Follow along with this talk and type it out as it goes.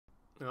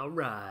All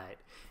right.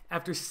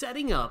 After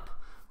setting up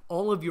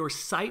all of your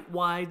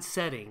site-wide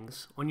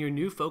settings on your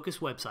new Focus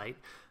website,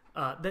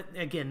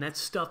 that's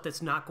stuff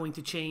that's not going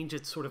to change.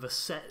 It's sort of a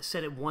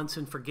set it once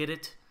and forget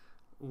it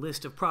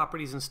list of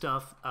properties and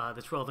stuff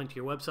that's relevant to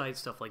your website,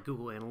 stuff like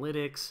Google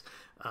Analytics,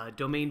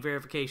 domain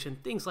verification,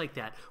 things like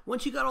that.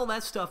 Once you got all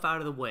that stuff out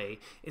of the way,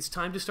 it's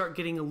time to start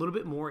getting a little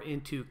bit more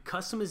into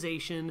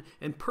customization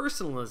and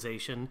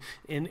personalization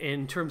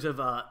in terms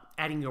of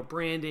adding your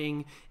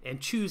branding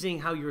and choosing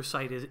how your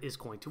site is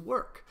going to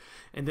work.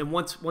 And then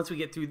once we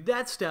get through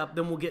that step,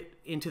 then we'll get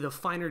into the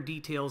finer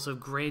details of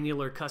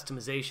granular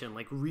customization,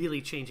 like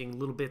really changing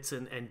little bits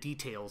and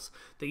details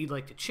that you'd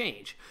like to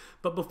change.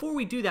 But before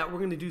we do that, we're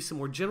going to do some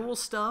more general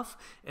stuff.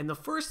 And the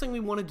first thing we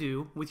want to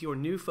do with your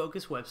new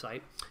Focus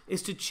website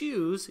is to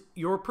choose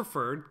your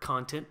preferred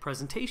content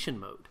presentation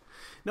mode.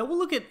 Now we'll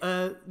look at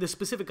the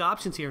specific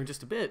options here in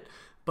just a bit,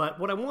 but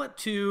what I want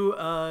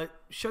to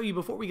show you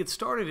before we get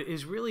started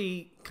is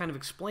really kind of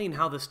explain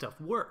how this stuff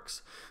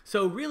works.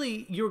 So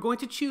really, you're going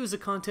to choose a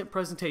content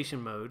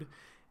presentation mode,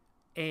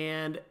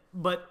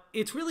 but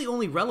it's really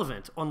only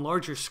relevant on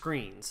larger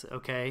screens,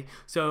 okay?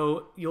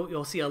 So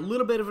you'll see a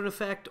little bit of an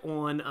effect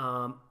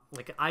on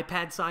like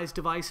iPad-sized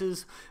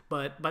devices,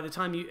 but by the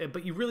time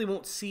you really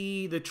won't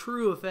see the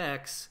true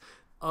effects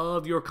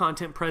of your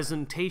content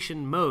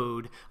presentation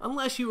mode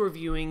unless you are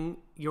viewing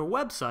your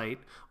website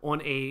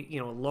on a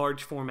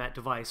large format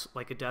device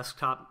like a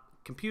desktop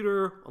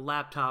computer, a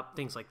laptop,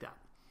 things like that.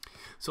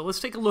 So let's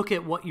take a look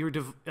at what your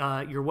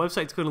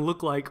website's going to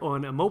look like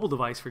on a mobile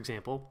device, for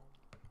example.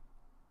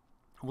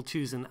 We'll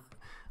choose an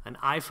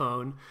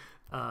iPhone,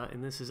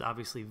 and this is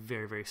obviously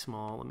very, very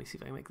small. Let me see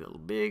if I can make it a little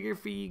bigger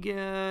for you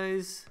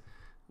guys.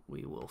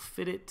 We will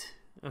fit it.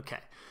 Okay,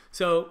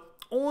 so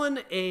on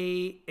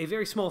a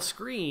very small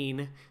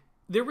screen,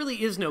 there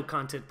really is no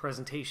content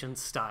presentation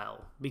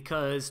style,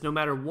 because no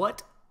matter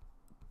what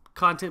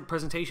content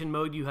presentation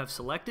mode you have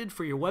selected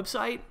for your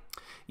website,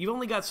 you've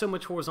only got so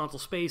much horizontal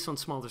space on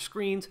smaller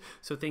screens.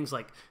 So things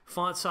like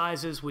font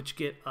sizes, which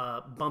get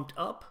bumped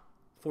up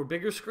for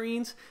bigger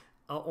screens.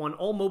 On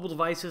all mobile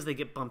devices, they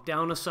get bumped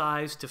down a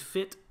size to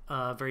fit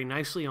very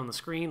nicely on the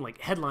screen.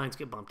 Like headlines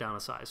get bumped down a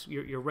size.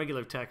 Your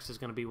regular text is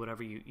going to be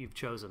whatever you've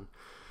chosen.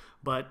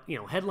 But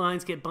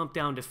headlines get bumped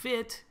down to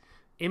fit.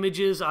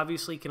 Images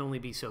obviously can only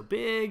be so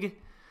big.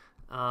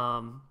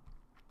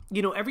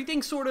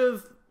 Everything sort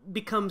of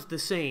becomes the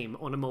same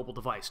on a mobile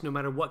device, no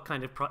matter what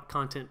kind of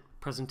content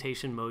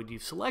presentation mode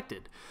you've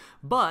selected.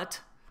 But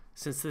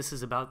since this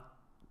is about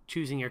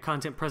choosing your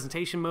content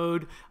presentation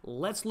mode,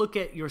 let's look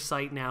at your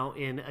site now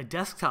in a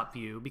desktop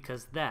view,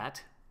 because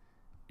that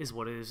is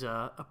what is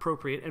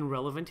appropriate and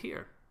relevant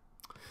here.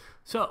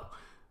 So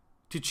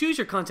to choose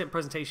your content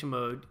presentation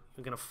mode,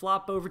 you're going to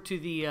flop over to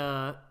the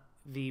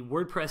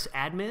WordPress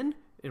admin,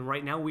 and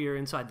right now we are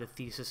inside the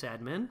thesis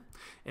admin.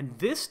 And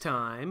this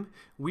time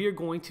we are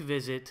going to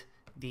visit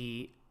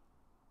the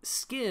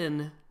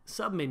skin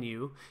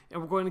submenu,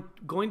 and we're going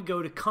to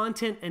go to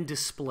content and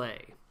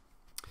display.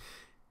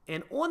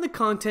 And on the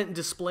content and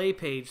display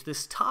page,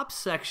 this top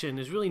section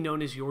is really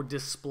known as your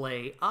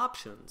display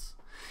options.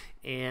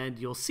 And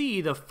you'll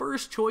see the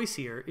first choice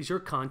here is your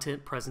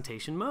content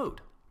presentation mode.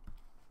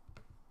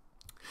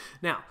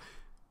 Now,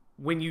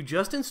 when you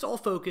just install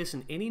Focus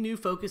in any new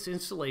Focus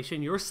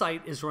installation, your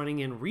site is running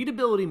in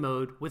readability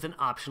mode with an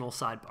optional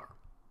sidebar.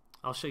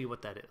 I'll show you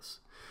what that is.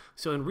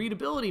 So in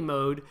readability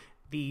mode,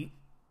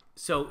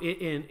 so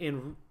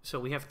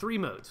we have three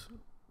modes: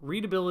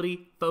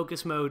 readability,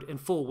 focus mode, and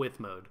full width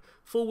mode.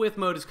 Full width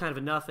mode is kind of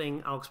a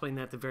nothing. I'll explain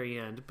that at the very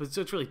end. But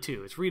so it's really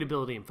two. It's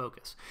readability and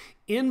focus.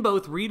 In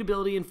both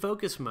readability and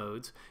focus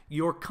modes,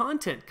 your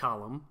content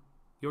column,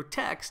 your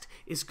text,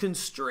 is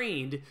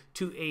constrained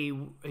to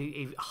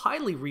a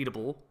highly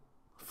readable,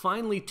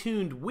 finely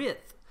tuned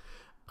width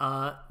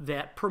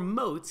that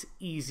promotes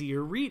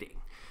easier reading.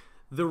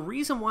 The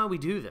reason why we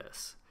do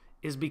this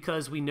is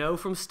because we know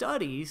from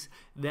studies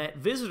that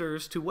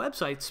visitors to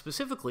websites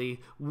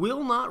specifically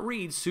will not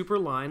read super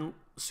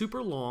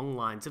long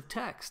lines of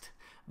text.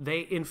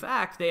 In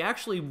fact, they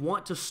actually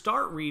want to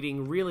start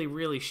reading really,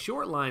 really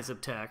short lines of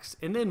text,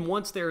 and then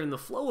once they're in the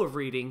flow of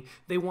reading,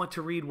 they want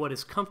to read what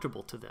is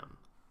comfortable to them.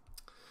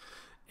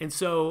 And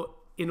so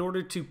in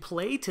order to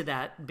play to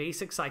that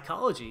basic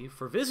psychology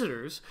for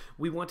visitors,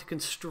 we want to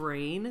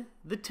constrain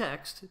the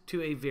text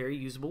to a very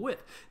usable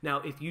width. Now,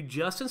 if you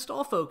just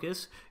install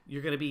Focus,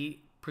 you're going to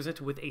be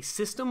presented with a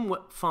system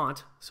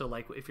font. So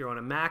like if you're on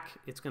a Mac,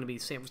 it's going to be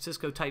San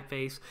Francisco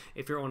typeface.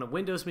 If you're on a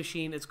Windows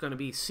machine, it's going to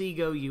be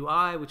Seago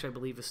UI, which I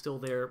believe is still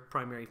their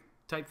primary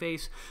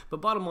typeface.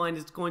 But bottom line,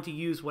 it's going to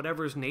use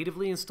whatever is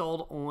natively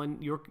installed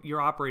on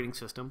your operating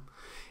system,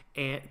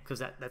 and because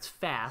that's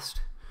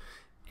fast.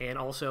 And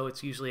also,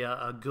 it's usually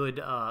a good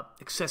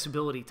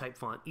accessibility type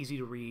font, easy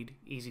to read,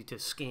 easy to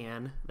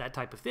scan, that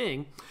type of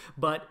thing.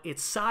 But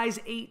it's size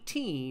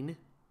 18,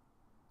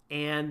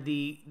 and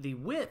the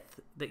width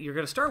that you're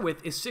going to start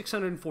with is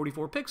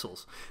 644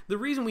 pixels. The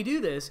reason we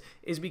do this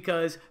is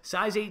because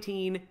size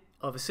 18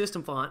 of a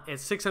system font at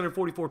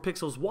 644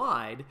 pixels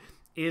wide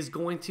is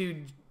going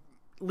to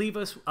leave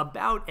us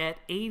about at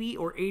 80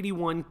 or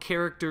 81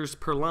 characters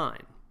per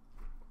line.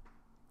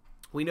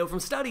 We know from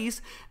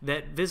studies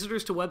that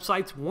visitors to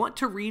websites want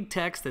to read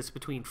text that's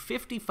between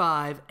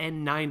 55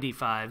 and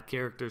 95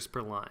 characters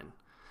per line.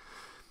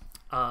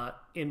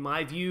 In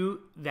my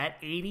view, that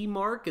 80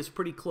 mark is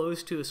pretty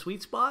close to a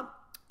sweet spot.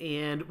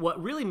 And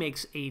what really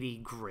makes 80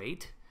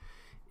 great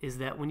is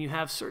that when you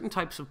have certain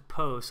types of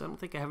posts, I don't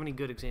think I have any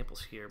good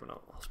examples here, but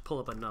I'll pull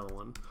up another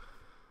one.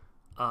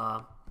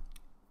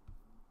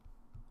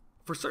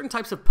 For certain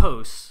types of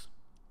posts,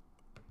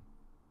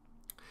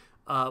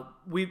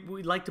 we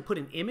like to put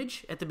an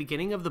image at the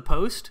beginning of the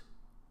post,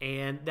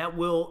 and that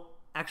will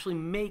actually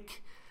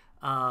make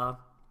the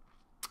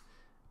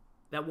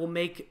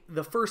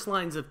first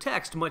lines of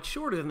text much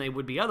shorter than they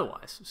would be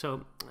otherwise.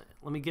 So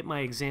let me get my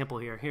example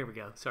here. Here we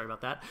go. Sorry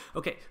about that.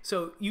 Okay,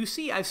 so you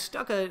see I've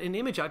stuck an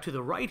image out to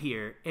the right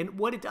here, and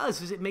what it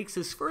does is it makes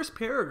this first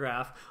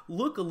paragraph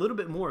look a little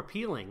bit more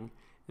appealing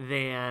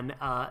than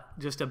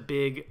just a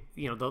big,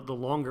 the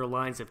longer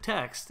lines of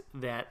text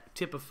that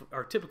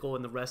are typical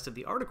in the rest of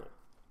the article.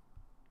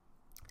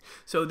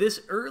 So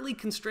this early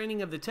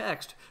constraining of the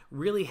text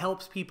really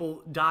helps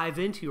people dive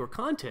into your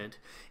content.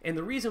 And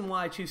the reason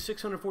why I choose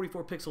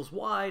 644 pixels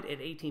wide at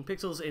 18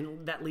 pixels,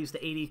 and that leaves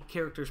the 80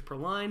 characters per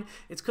line,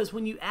 it's because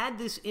when you add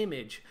this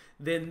image,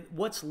 then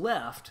what's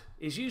left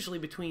is usually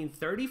between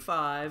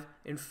 35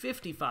 and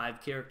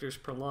 55 characters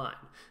per line,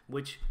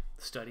 which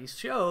studies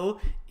show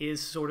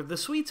is sort of the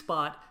sweet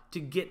spot to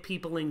get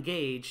people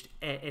engaged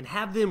and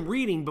have them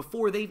reading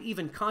before they've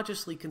even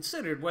consciously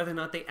considered whether or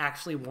not they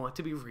actually want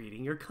to be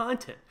reading your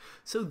content.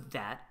 So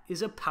that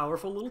is a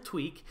powerful little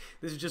tweak.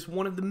 This is just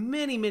one of the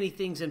many, many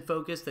things in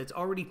Focus that's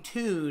already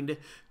tuned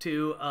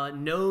to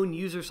known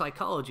user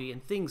psychology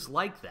and things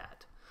like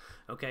that.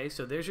 Okay,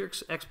 so there's your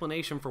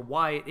explanation for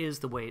why it is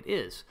the way it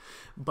is.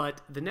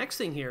 But the next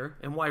thing here,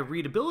 and why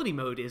readability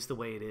mode is the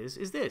way it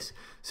is this.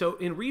 So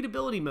in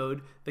readability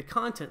mode, the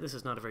content, this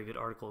is not a very good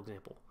article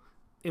example.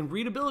 In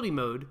readability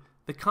mode,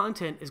 the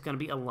content is going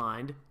to be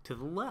aligned to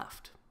the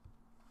left.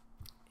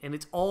 And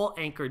it's all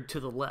anchored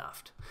to the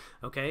left.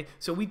 Okay,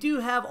 so we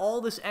do have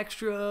all this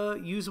extra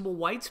usable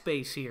white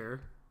space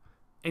here,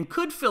 and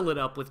could fill it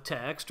up with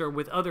text or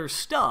with other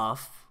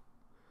stuff.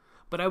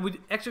 But I would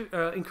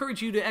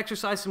encourage you to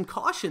exercise some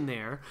caution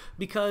there,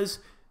 because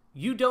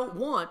you don't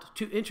want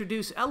to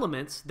introduce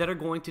elements that are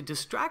going to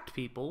distract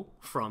people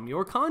from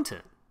your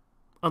content.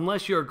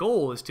 Unless your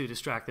goal is to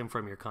distract them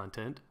from your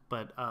content,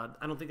 but I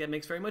don't think that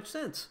makes very much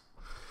sense.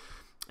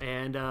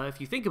 And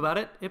if you think about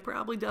it, it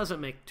probably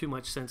doesn't make too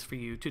much sense for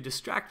you to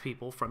distract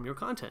people from your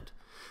content.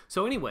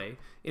 So anyway,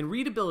 in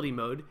readability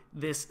mode,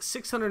 this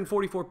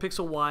 644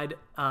 pixel wide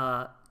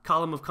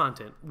column of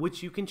content,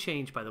 which you can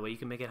change, by the way, you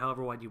can make it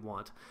however wide you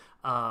want,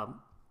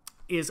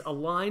 is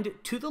aligned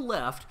to the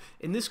left,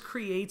 and this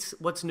creates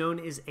what's known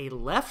as a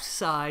left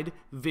side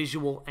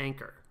visual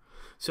anchor.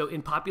 So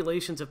in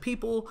populations of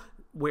people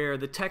where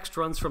the text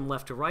runs from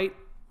left to right,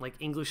 like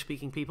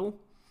English-speaking people,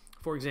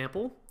 for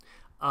example,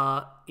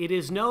 it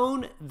is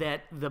known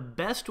that the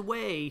best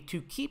way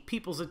to keep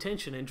people's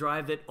attention and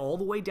drive it all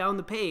the way down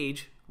the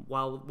page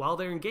while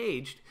they're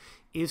engaged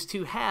is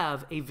to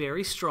have a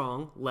very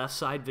strong left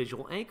side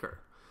visual anchor.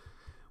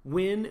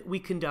 When we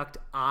conduct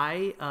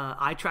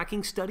eye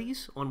tracking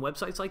studies on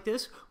websites like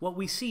this, what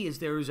we see is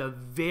there is a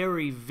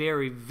very,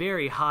 very,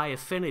 very high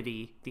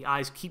affinity. The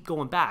eyes keep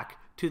going back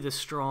to the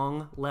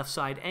strong left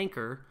side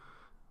anchor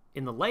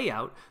in the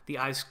layout. The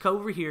eyes go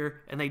over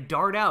here and they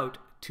dart out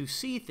to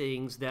see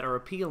things that are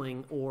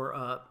appealing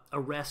or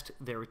arrest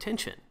their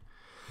attention.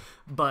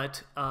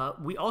 But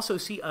we also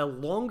see a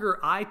longer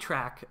eye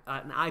track,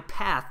 an eye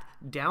path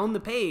down the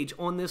page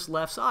on this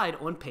left side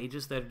on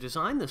pages that are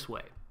designed this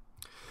way.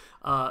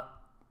 Now,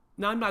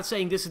 I'm not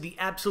saying this is the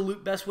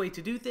absolute best way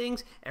to do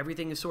things.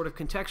 Everything is sort of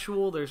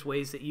contextual. There's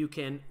ways that you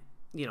can,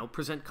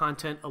 present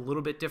content a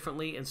little bit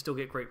differently and still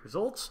get great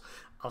results.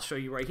 I'll show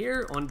you right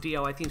here on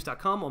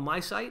DIYthemes.com on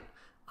my site.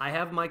 I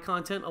have my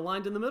content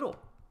aligned in the middle.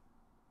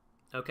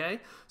 Okay,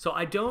 so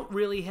I don't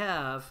really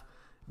have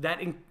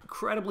that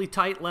incredibly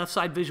tight left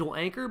side visual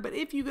anchor, but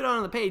if you go down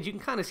on the page, you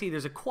can kind of see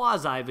there's a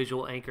quasi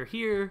visual anchor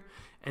here,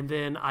 and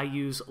then I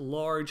use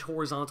large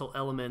horizontal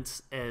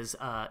elements as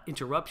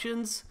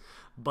interruptions,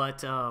 but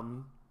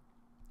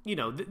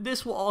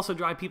this will also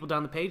drive people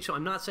down the page. So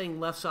I'm not saying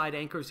left side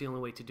anchor is the only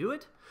way to do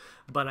it,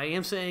 but I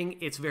am saying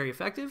it's very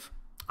effective.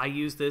 I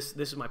use this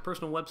is my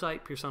personal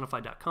website,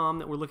 pearsonified.com,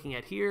 that we're looking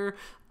at here.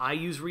 I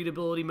use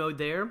readability mode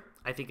there.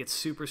 I think it's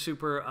super,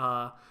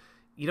 super,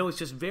 it's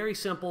just very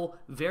simple,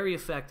 very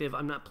effective.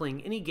 I'm not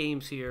playing any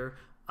games here.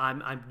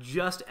 I'm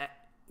just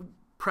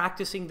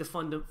practicing the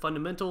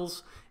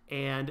fundamentals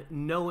and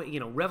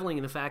reveling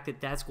in the fact that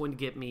that's going to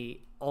get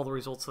me all the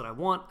results that I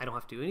want. I don't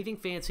have to do anything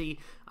fancy.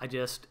 I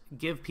just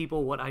give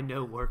people what I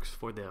know works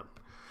for them.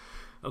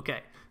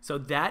 Okay, so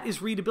that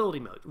is readability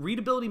mode.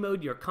 Readability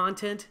mode, your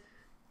content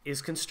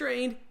is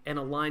constrained and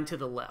aligned to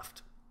the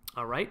left.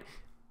 All right.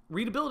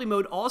 Readability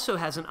mode also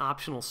has an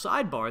optional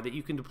sidebar that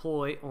you can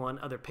deploy on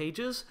other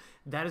pages.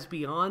 That is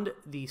beyond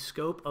the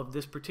scope of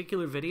this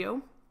particular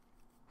video.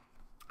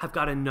 I've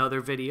got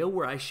another video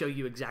where I show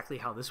you exactly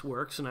how this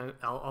works, and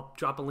I'll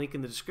drop a link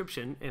in the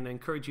description and I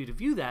encourage you to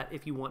view that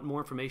if you want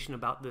more information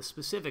about the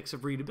specifics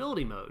of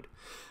readability mode.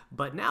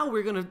 But now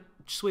we're going to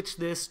switch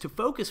this to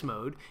focus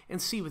mode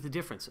and see what the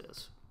difference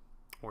is,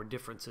 or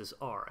differences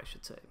are, I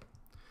should say.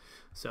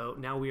 So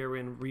now we are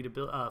in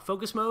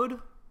focus mode.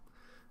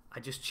 I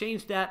just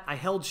changed that. I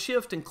held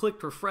shift and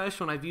clicked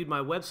refresh when I viewed my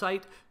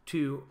website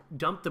to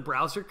dump the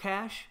browser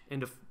cache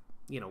and to,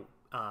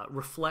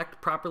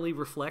 properly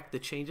reflect the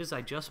changes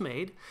I just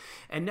made.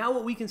 And now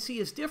what we can see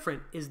is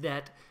different is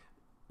that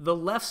the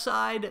left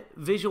side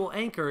visual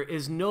anchor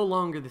is no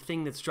longer the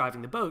thing that's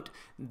driving the boat.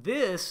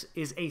 This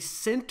is a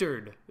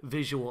centered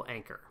visual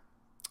anchor.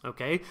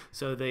 Okay,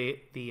 so the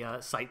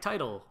site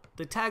title,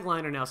 the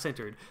tagline are now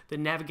centered. The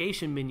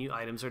navigation menu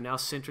items are now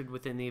centered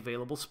within the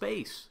available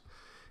space.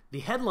 The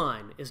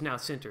headline is now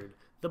centered.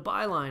 The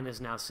byline is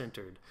now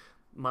centered.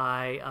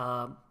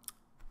 My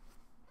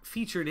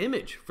featured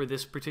image for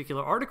this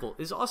particular article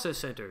is also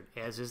centered,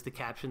 as is the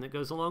caption that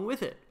goes along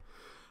with it.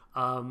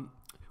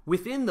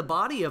 Within the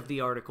body of the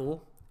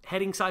article,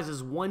 heading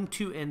sizes 1,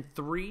 2, and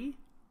 3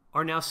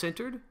 are now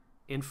centered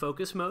in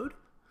focus mode.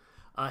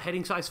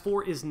 Heading size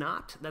 4 is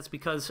not. That's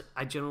because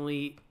I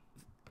generally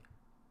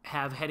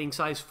have heading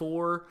size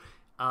 4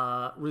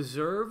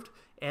 reserved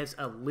as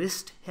a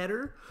list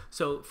header.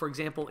 So for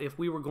example, if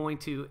we were going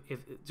to,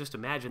 just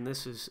imagine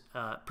this is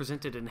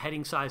presented in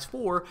heading size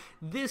 4,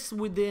 this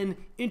would then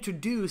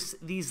introduce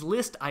these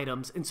list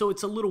items, and so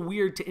it's a little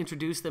weird to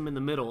introduce them in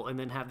the middle and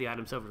then have the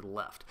items over to the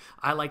left.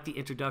 I like the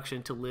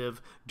introduction to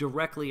live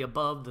directly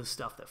above the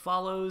stuff that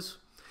follows.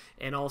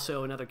 And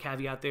also another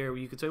caveat there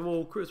where you could say,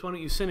 well, Chris, why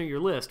don't you center your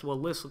list? Well,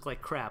 lists look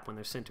like crap when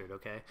they're centered,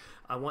 okay?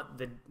 I want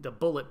the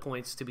bullet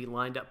points to be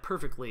lined up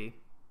perfectly.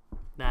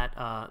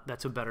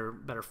 That's a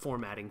better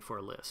formatting for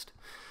a list.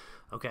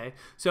 Okay,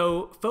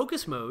 so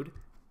focus mode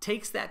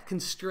takes that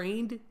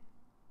constrained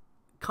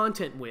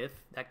content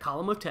width, that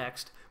column of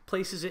text,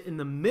 places it in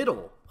the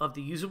middle of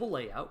the usable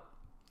layout,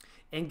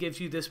 and gives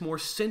you this more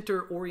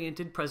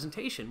center-oriented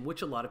presentation,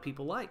 which a lot of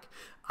people like.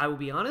 I will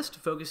be honest,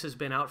 Focus has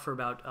been out for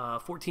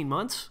about 14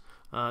 months,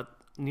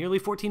 nearly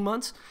 14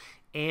 months,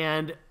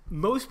 and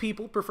most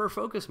people prefer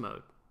focus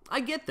mode. I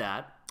get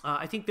that.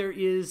 I think there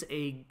is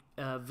a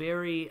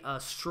very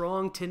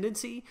strong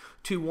tendency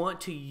to want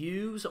to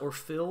use or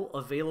fill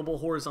available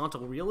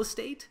horizontal real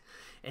estate.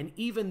 And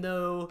even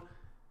though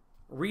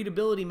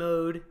readability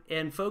mode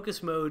and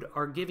focus mode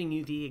are giving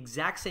you the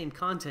exact same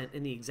content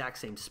in the exact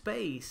same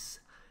space,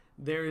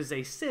 there is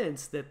a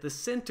sense that the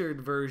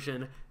centered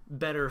version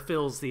better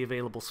fills the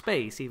available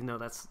space, even though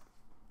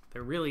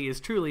there really is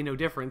truly no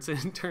difference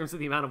in terms of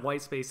the amount of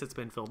white space that's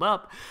been filled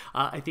up.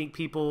 I think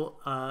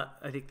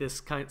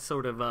this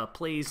sort of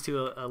plays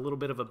to a little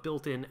bit of a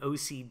built-in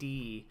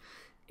OCD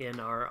in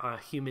our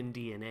human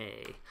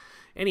DNA.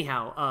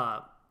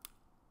 Anyhow,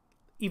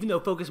 even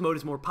though focus mode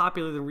is more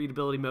popular than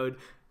readability mode,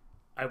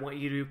 I want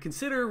you to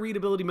consider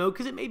readability mode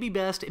because it may be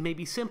best, it may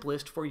be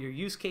simplest for your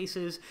use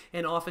cases,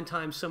 and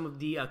oftentimes some of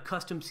the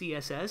custom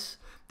CSS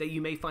that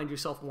you may find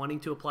yourself wanting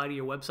to apply to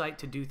your website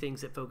to do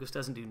things that Focus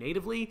doesn't do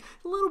natively.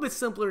 A little bit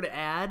simpler to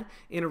add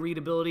in a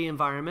readability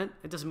environment.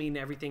 It doesn't mean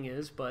everything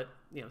is, but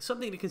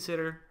something to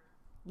consider.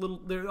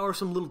 There are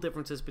some little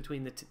differences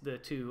between the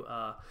two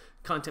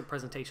content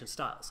presentation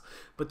styles.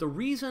 But the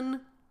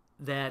reason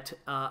that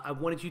I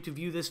wanted you to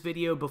view this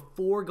video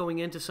before going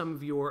into some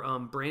of your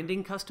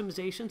branding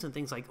customizations and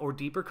things like, or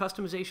deeper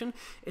customization,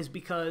 is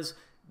because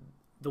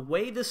the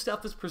way this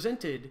stuff is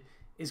presented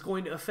is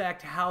going to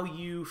affect how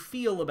you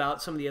feel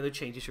about some of the other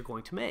changes you're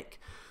going to make.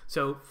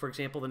 So for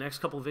example, the next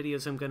couple of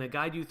videos I'm going to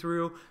guide you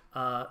through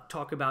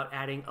talk about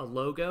adding a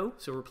logo,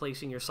 so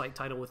replacing your site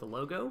title with a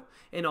logo,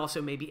 and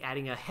also maybe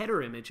adding a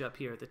header image up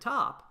here at the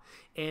top.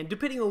 And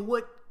depending on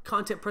what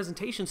content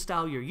presentation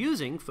style you're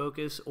using,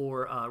 focus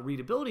or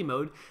readability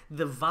mode,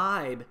 the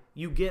vibe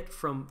you get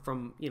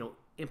from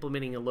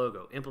implementing a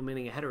logo,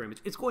 implementing a header image,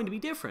 it's going to be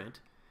different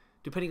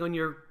depending on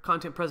your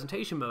content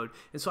presentation mode.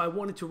 And so I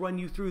wanted to run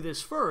you through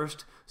this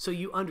first so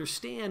you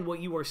understand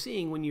what you are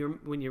seeing when you're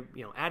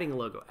adding a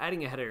logo,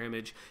 adding a header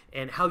image,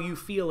 and how you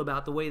feel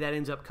about the way that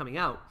ends up coming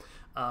out.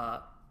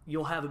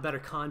 You'll have a better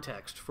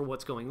context for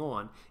what's going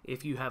on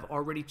if you have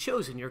already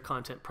chosen your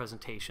content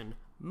presentation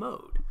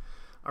mode.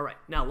 All right,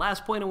 now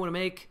last point I want to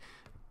make.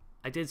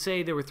 I did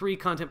say there were 3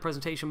 content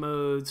presentation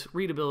modes: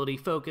 readability,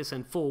 focus,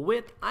 and full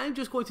width. I'm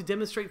just going to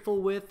demonstrate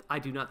full width. I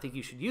do not think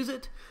you should use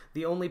it.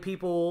 The only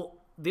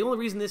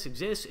reason this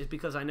exists is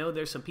because I know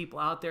there's some people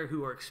out there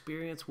who are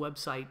experienced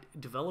website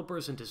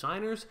developers and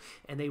designers,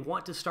 and they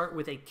want to start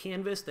with a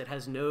canvas that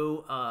has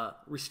no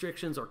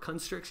restrictions or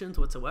constrictions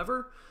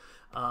whatsoever.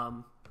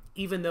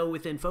 Even though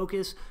within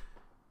Focus,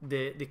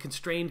 the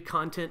constrained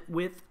content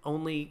width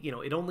only,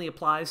 it only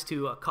applies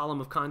to a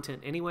column of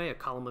content anyway, a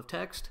column of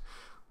text.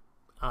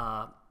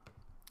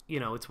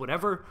 It's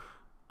whatever.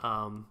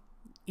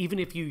 Even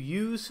if you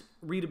use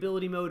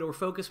readability mode or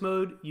focus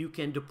mode, you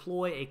can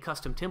deploy a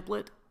custom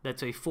template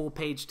that's a full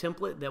page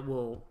template that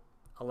will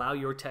allow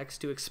your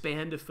text to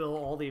expand to fill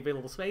all the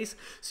available space.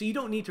 So you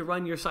don't need to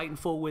run your site in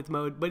full width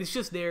mode, but it's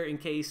just there in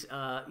case,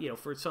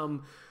 for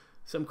some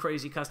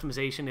crazy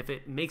customization. If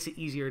it makes it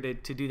easier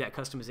to do that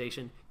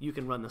customization, you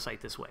can run the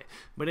site this way.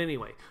 But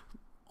anyway,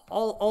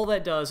 all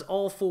that does,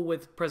 all full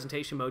width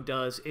presentation mode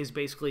does, is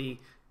basically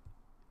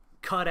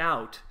cut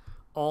out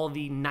all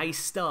the nice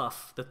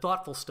stuff, the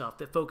thoughtful stuff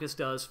that Focus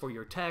does for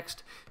your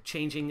text,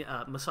 changing,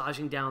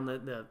 massaging down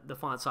the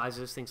font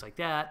sizes, things like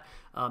that,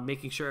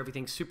 making sure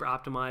everything's super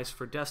optimized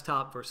for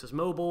desktop versus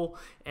mobile,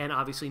 and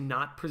obviously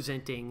not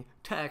presenting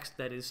text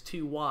that is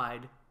too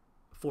wide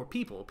for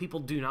people. People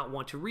do not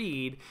want to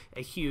read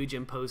a huge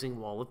imposing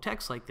wall of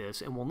text like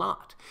this, and will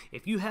not.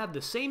 If you have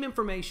the same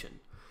information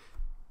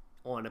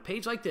on a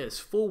page like this,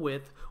 full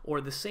width,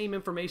 or the same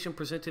information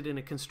presented in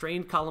a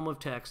constrained column of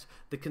text,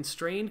 the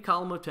constrained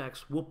column of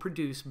text will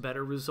produce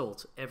better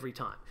results every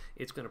time.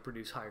 It's going to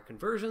produce higher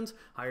conversions,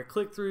 higher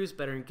click-throughs,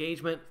 better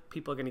engagement.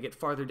 People are going to get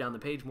farther down the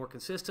page more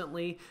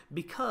consistently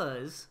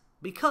because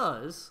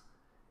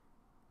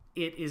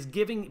it is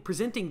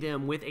presenting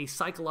them with a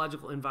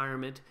psychological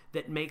environment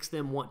that makes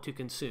them want to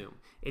consume.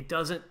 It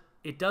doesn't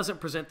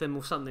present them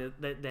with something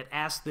that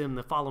asks them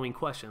the following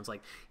questions,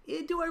 like,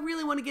 do I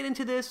really want to get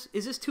into this?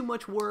 Is this too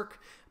much work?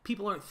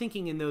 People aren't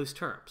thinking in those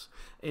terms.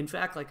 In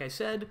fact, like I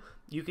said,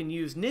 you can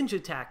use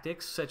ninja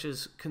tactics such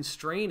as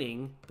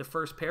constraining the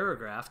first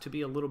paragraph to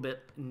be a little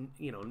bit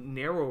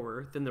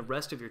narrower than the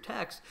rest of your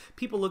text.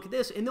 People look at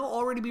this and they'll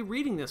already be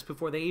reading this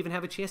before they even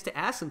have a chance to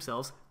ask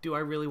themselves, do I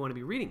really want to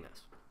be reading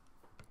this?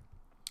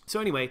 So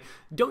anyway,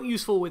 don't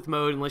use full width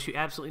mode unless you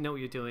absolutely know what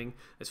you're doing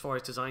as far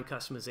as design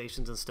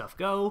customizations and stuff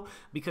go,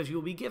 because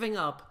you'll be giving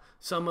up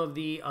some of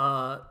the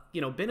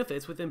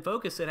benefits within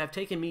Focus that have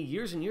taken me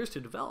years and years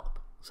to develop.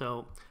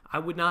 So I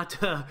would not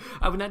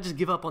just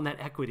give up on that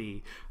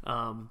equity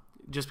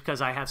just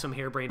because I have some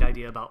harebrained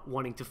idea about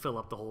wanting to fill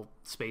up the whole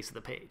space of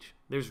the page.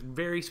 There's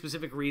very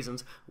specific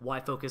reasons why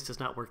Focus does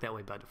not work that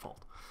way by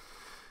default.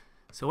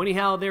 So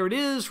anyhow, there it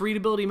is,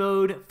 Readability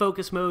Mode,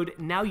 Focus Mode.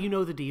 Now you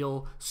know the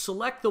deal.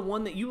 Select the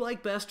one that you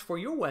like best for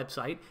your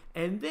website,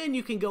 and then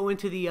you can go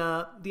into the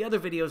other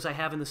videos I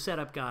have in the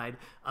setup guide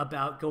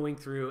about going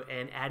through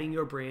and adding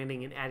your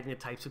branding and adding the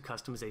types of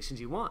customizations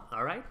you want.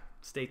 All right?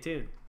 Stay tuned.